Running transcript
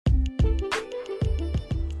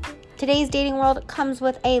Today's dating world comes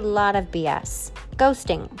with a lot of BS.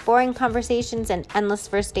 Ghosting, boring conversations, and endless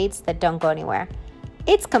first dates that don't go anywhere.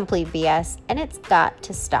 It's complete BS, and it's got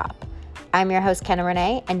to stop. I'm your host, Kenna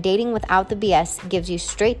Renee, and Dating Without the BS gives you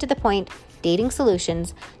straight to the point dating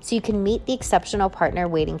solutions so you can meet the exceptional partner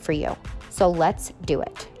waiting for you. So let's do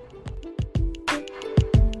it.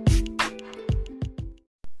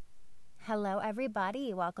 Hello,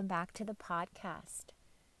 everybody. Welcome back to the podcast.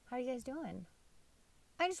 How are you guys doing?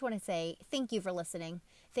 I just want to say thank you for listening.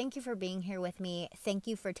 Thank you for being here with me. Thank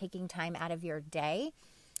you for taking time out of your day.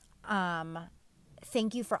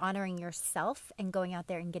 Thank you for honoring yourself and going out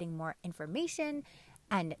there and getting more information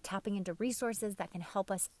and tapping into resources that can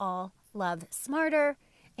help us all love smarter.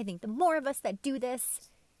 I think the more of us that do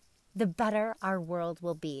this, the better our world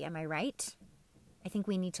will be. Am I right? I think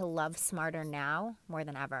we need to love smarter now more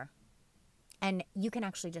than ever. And you can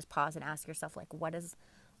actually just pause and ask yourself, like, what does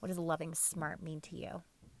loving smart mean to you?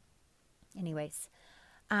 Anyways,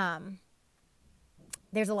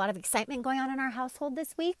 there's a lot of excitement going on in our household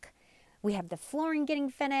this week. We have the flooring getting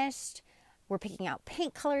finished. We're picking out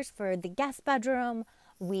paint colors for the guest bedroom.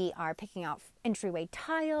 We are picking out entryway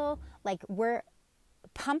tile. Like, we're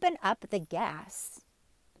pumping up the gas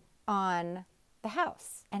on the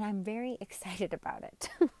house. And I'm very excited about it.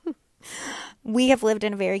 We have lived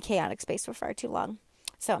in a very chaotic space for far too long.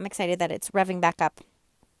 So I'm excited that it's revving back up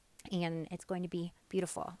and it's going to be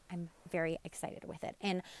beautiful. I'm very excited with it.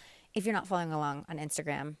 And if you're not following along on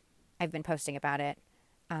Instagram, I've been posting about it.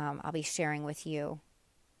 I'll be sharing with you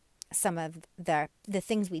some of the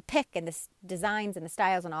things we pick and the designs and the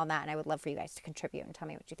styles and all that. And I would love for you guys to contribute and tell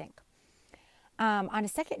me what you think. On a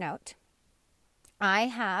second note, I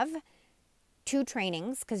have 2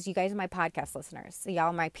 trainings, because you guys are my podcast listeners. So y'all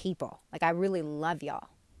are my people. Like, I really love y'all.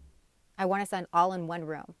 I want us all in one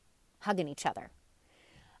room, hugging each other.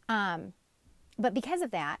 But because of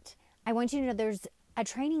that, I want you to know there's a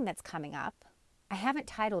training that's coming up. I haven't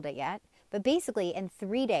titled it yet, but basically in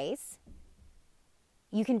 3 days,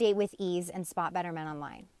 you can date with ease and spot better men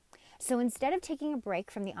online. So instead of taking a break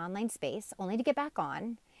from the online space, only to get back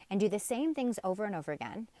on and do the same things over and over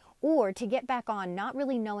again, or to get back on not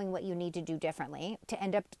really knowing what you need to do differently, to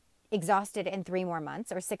end up exhausted in 3 more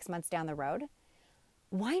months or 6 months down the road,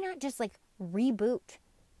 why not just reboot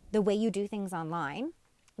the way you do things online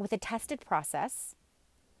with a tested process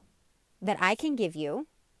that I can give you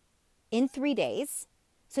in 3 days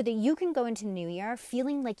so that you can go into New Year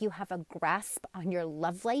feeling like you have a grasp on your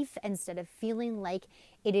love life instead of feeling like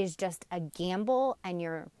it is just a gamble and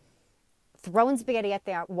you're throwing spaghetti at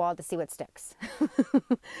the wall to see what sticks.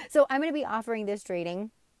 So I'm going to be offering this training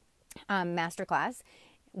masterclass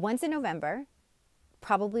once in November,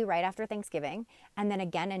 probably right after Thanksgiving, and then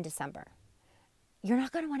again in December. You're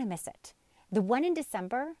not going to want to miss it. The one in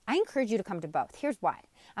December, I encourage you to come to both. Here's why.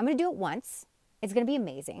 I'm going to do it once. It's going to be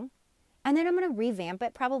amazing. And then I'm going to revamp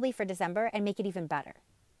it probably for December and make it even better.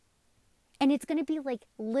 And it's going to be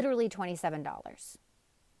literally $27.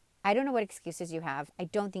 I don't know what excuses you have. I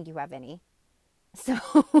don't think you have any. So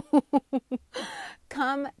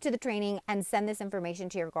come to the training and send this information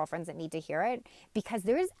to your girlfriends that need to hear it, because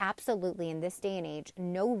there is absolutely in this day and age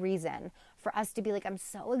no reason for us to be I'm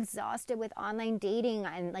so exhausted with online dating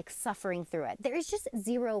and suffering through it. There is just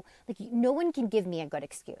zero, no one can give me a good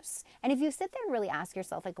excuse. And if you sit there and really ask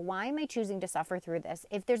yourself, why am I choosing to suffer through this?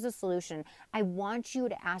 If there's a solution, I want you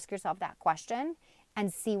to ask yourself that question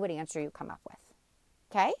and see what answer you come up with.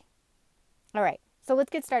 Okay? All right. So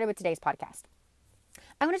let's get started with today's podcast.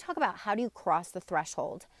 I want to talk about how do you cross the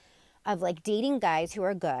threshold of dating guys who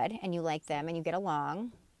are good and you like them and you get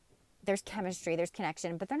along. There's chemistry, there's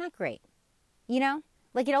connection, but they're not great. You know,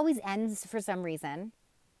 it always ends for some reason.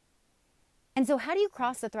 And so how do you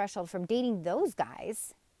cross the threshold from dating those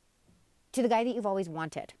guys to the guy that you've always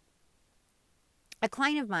wanted? A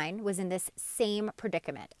client of mine was in this same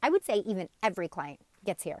predicament. I would say even every client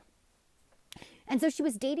gets here. And so she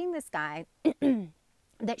was dating this guy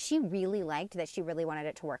that she really liked, that she really wanted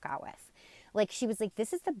it to work out with. She was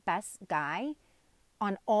this is the best guy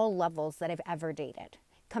on all levels that I've ever dated.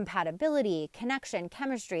 Compatibility, connection,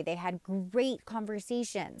 chemistry. They had great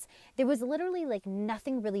conversations. There was literally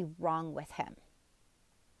nothing really wrong with him.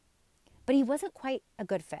 But he wasn't quite a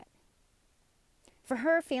good fit. For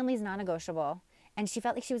her, family's non-negotiable, and she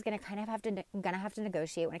felt like she was going to have to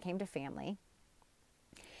negotiate when it came to family.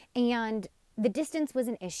 And the distance was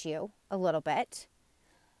an issue a little bit.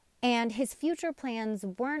 And his future plans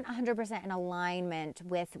weren't 100% in alignment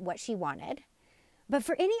with what she wanted. But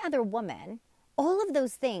for any other woman, all of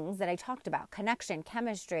those things that I talked about, connection,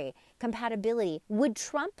 chemistry, compatibility, would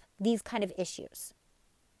trump these kind of issues.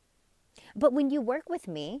 But when you work with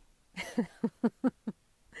me,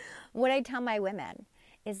 What I tell my women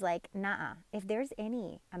is like, nah, if there's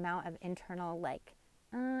any amount of internal, like,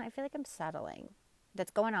 I feel like I'm settling,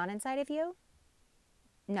 that's going on inside of you,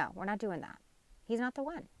 no, we're not doing that. He's not the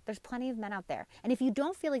one. There's plenty of men out there. And if you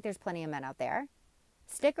don't feel like there's plenty of men out there,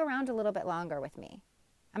 stick around a little bit longer with me.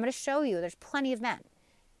 I'm going to show you there's plenty of men.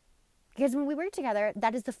 Because when we work together,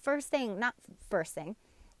 that is the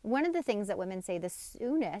one of the things that women say the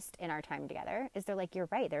soonest in our time together is they're like, you're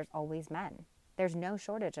right, there's always men. There's no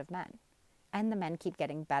shortage of men. And the men keep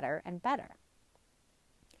getting better and better.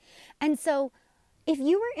 And so if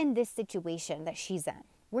you were in this situation that she's in,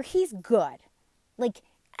 where he's good, like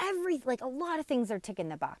a lot of things are ticking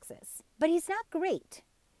the boxes, but he's not great,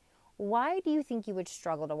 why do you think you would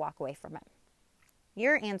struggle to walk away from him?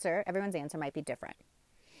 Your answer, everyone's answer might be different.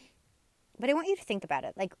 But I want you to think about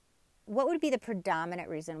it. Like, what would be the predominant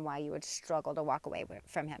reason why you would struggle to walk away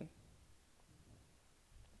from him?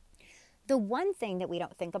 The one thing that we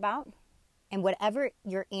don't think about, and whatever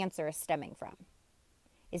your answer is stemming from,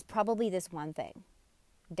 is probably this one thing: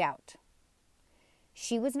 doubt.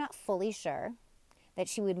 She was not fully sure that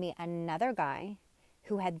she would meet another guy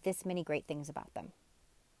who had this many great things about them.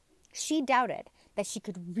 She doubted that she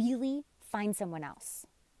could really find someone else.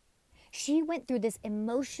 She went through this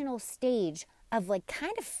emotional stage of like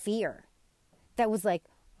kind of fear that was like,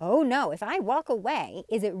 oh no, if I walk away,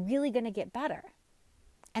 is it really going to get better?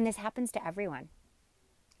 And this happens to everyone.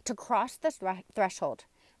 To cross the threshold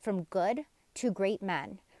from good to great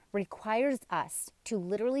men requires us to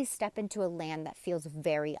literally step into a land that feels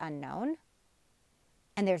very unknown.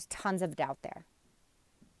 And there's tons of doubt there.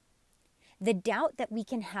 The doubt that we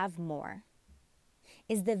can have more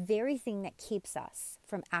is the very thing that keeps us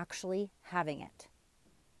from actually having it.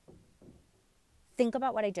 Think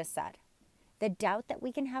about what I just said. The doubt that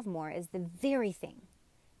we can have more is the very thing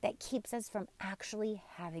that keeps us from actually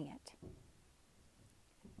having it.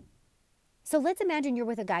 So let's imagine you're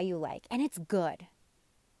with a guy you like, and it's good.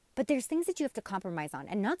 But there's things that you have to compromise on,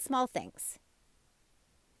 and not small things.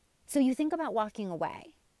 So you think about walking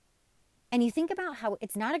away. And you think about how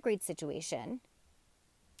it's not a great situation.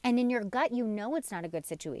 And in your gut, you know it's not a good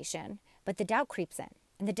situation. But the doubt creeps in.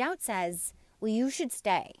 And the doubt says, well, you should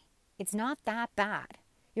stay. It's not that bad.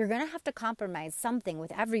 You're going to have to compromise something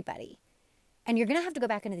with everybody. And you're going to have to go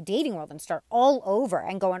back into the dating world and start all over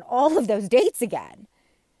and go on all of those dates again.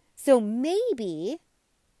 So maybe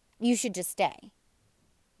you should just stay.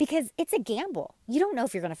 Because it's a gamble. You don't know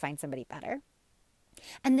if you're going to find somebody better.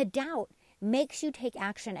 And the doubt makes you take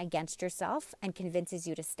action against yourself and convinces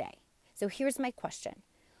you to stay. So here's my question.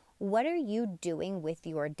 What are you doing with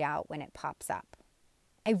your doubt when it pops up?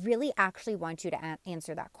 I really actually want you to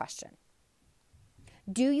answer that question.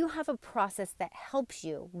 Do you have a process that helps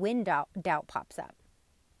you when doubt pops up?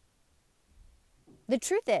 The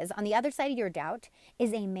truth is, on the other side of your doubt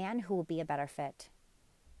is a man who will be a better fit.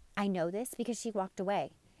 I know this because she walked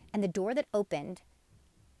away. And the door that opened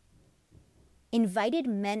invited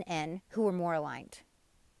men in who were more aligned.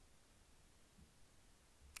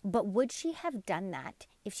 But would she have done that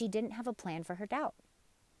if she didn't have a plan for her doubt?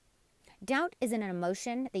 Doubt is an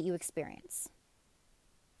emotion that you experience.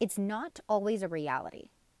 It's not always a reality,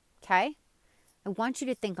 okay? I want you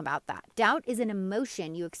to think about that. Doubt is an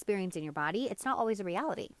emotion you experience in your body. It's not always a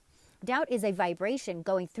reality. Doubt is a vibration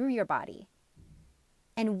going through your body.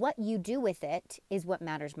 And what you do with it is what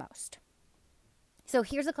matters most. So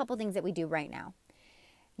here's a couple things that we do right now.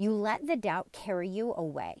 You let the doubt carry you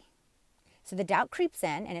away. So the doubt creeps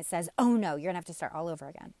in and it says, oh no, you're going to have to start all over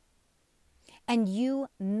again. And you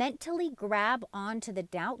mentally grab onto the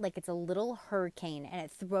doubt like it's a little hurricane and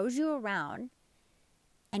it throws you around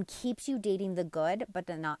and keeps you dating the good, but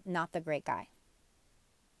not the great guy.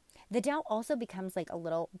 The doubt also becomes like a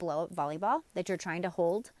little blow-up volleyball that you're trying to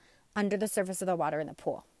hold under the surface of the water in the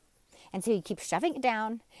pool. And so you keep shoving it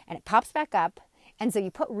down and it pops back up. And so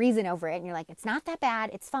you put reason over it and you're like, it's not that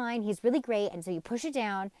bad. It's fine. He's really great. And so you push it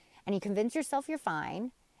down and you convince yourself you're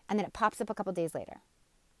fine. And then it pops up a couple days later.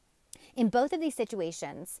 In both of these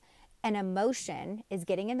situations, an emotion is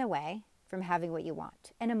getting in the way from having what you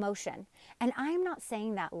want. An emotion. And I'm not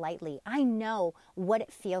saying that lightly. I know what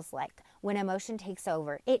it feels like when emotion takes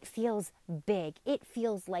over. It feels big. It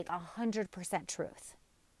feels like 100% truth.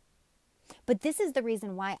 But this is the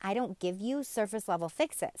reason why I don't give you surface level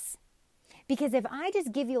fixes. Because if I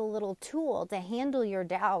just give you a little tool to handle your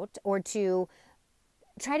doubt or to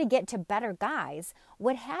try to get to better guys,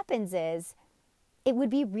 what happens is it would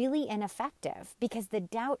be really ineffective because the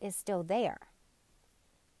doubt is still there.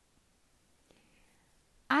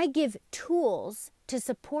 I give tools to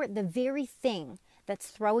support the very thing that's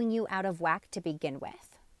throwing you out of whack to begin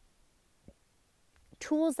with.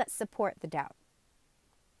 Tools that support the doubt.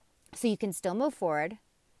 so you can still move forward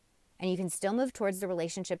and you can still move towards the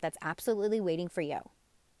relationship that's absolutely waiting for you.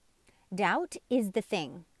 Doubt is the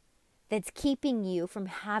thing that's keeping you from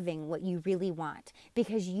having what you really want,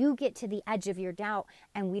 because you get to the edge of your doubt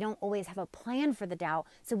and we don't always have a plan for the doubt.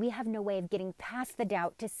 So we have no way of getting past the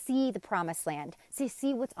doubt to see the promised land, to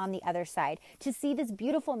see what's on the other side, to see this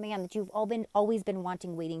beautiful man that you've always been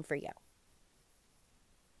wanting waiting for you.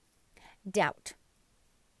 Doubt.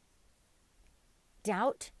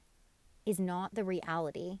 Doubt is not the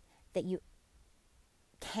reality that you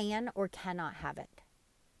can or cannot have it.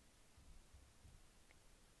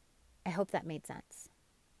 I hope that made sense.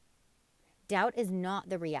 Doubt is not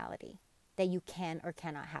the reality that you can or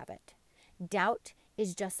cannot have it. Doubt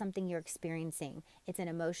is just something you're experiencing. It's an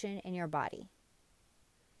emotion in your body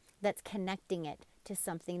that's connecting it to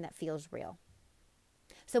something that feels real.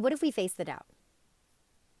 So what if we face the doubt?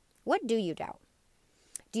 What do you doubt?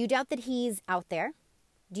 Do you doubt that he's out there?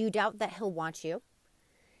 Do you doubt that he'll want you?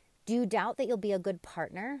 Do you doubt that you'll be a good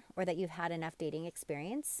partner or that you've had enough dating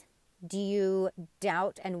experience? Do you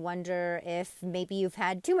doubt and wonder if maybe you've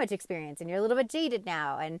had too much experience and you're a little bit jaded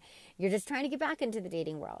now and you're just trying to get back into the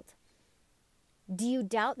dating world? Do you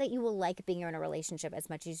doubt that you will like being in a relationship as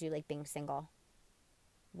much as you like being single?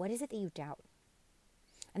 What is it that you doubt?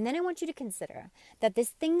 And then I want you to consider that this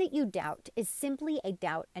thing that you doubt is simply a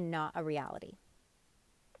doubt and not a reality.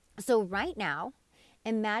 So right now,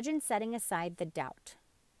 imagine setting aside the doubt.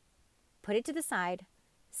 Put it to the side,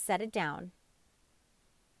 set it down.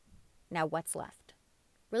 Now what's left?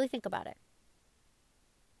 Really think about it.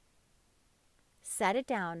 Set it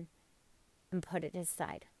down and put it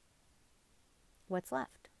aside. What's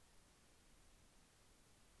left?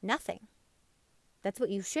 Nothing. That's what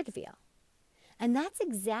you should feel. And that's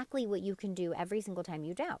exactly what you can do every single time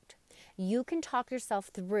you doubt. You can talk yourself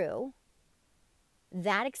through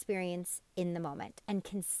that experience in the moment and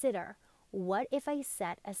consider, what if I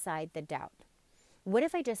set aside the doubt? What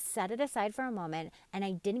if I just set it aside for a moment and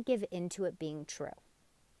I didn't give into it being true?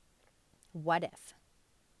 What if?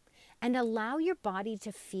 And allow your body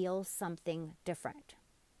to feel something different.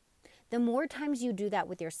 The more times you do that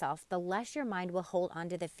with yourself, the less your mind will hold on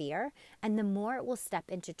to the fear and the more it will step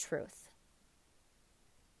into truth.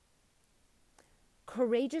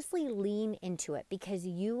 Courageously lean into it, because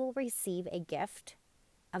you will receive a gift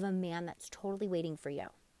of a man that's totally waiting for you.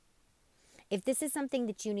 If this is something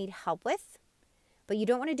that you need help with, but you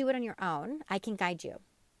don't want to do it on your own, I can guide you.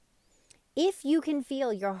 If you can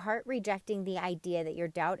feel your heart rejecting the idea that your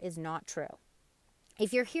doubt is not true,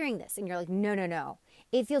 if you're hearing this and you're like, no,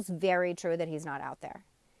 it feels very true that he's not out there,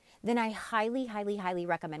 then I highly, highly, highly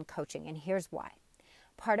recommend coaching. And here's why.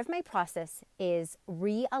 Part of my process is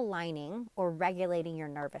realigning or regulating your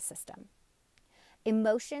nervous system.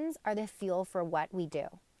 Emotions are the fuel for what we do.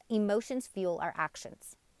 Emotions fuel our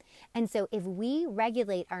actions. And so if we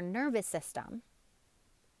regulate our nervous system,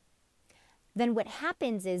 then what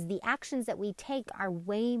happens is the actions that we take are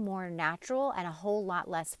way more natural and a whole lot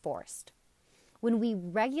less forced. When we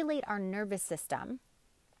regulate our nervous system,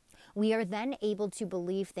 we are then able to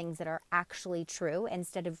believe things that are actually true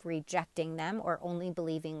instead of rejecting them or only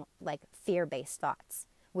believing like fear-based thoughts,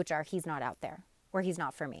 which are, he's not out there or he's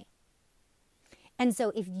not for me. And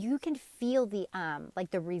so if you can feel the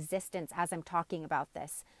like the resistance as I'm talking about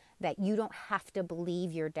this, that you don't have to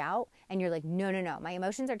believe your doubt and you're like, no, my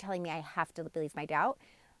emotions are telling me I have to believe my doubt,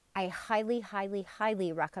 I highly, highly,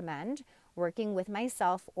 highly recommend working with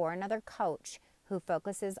myself or another coach who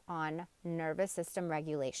focuses on nervous system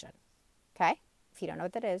regulation. Okay? If you don't know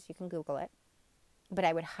what that is, you can Google it. But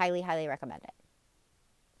I would highly, highly recommend it.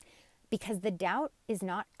 Because the doubt is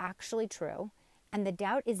not actually true, and the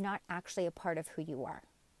doubt is not actually a part of who you are.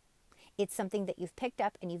 It's something that you've picked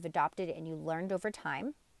up and you've adopted and you learned over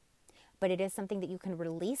time, but it is something that you can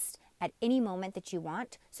release at any moment that you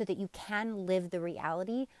want so that you can live the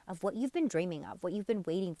reality of what you've been dreaming of, what you've been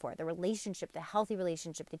waiting for, the relationship, the healthy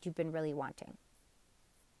relationship that you've been really wanting.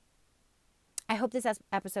 I hope this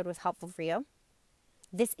episode was helpful for you.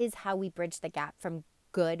 This is how we bridge the gap from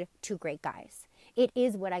good to great guys. It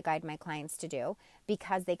is what I guide my clients to do,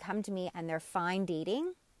 because they come to me and they're fine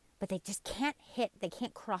dating, but they just they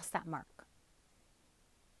can't cross that mark.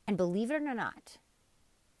 And believe it or not,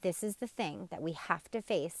 this is the thing that we have to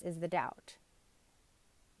face, is the doubt.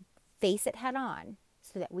 Face it head on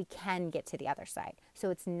so that we can get to the other side. So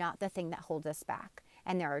it's not the thing that holds us back.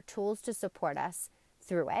 And there are tools to support us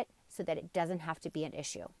through it so that it doesn't have to be an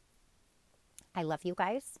issue. I love you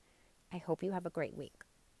guys. I hope you have a great week.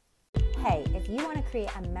 Hey, if you want to create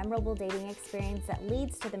a memorable dating experience that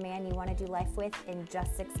leads to the man you want to do life with in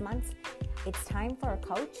just 6 months, it's time for a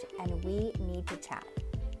coach and we need to chat.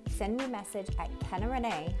 send me a message at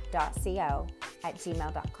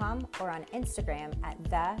kennarenee.co@gmail.com or on Instagram at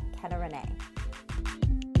thekennarenee.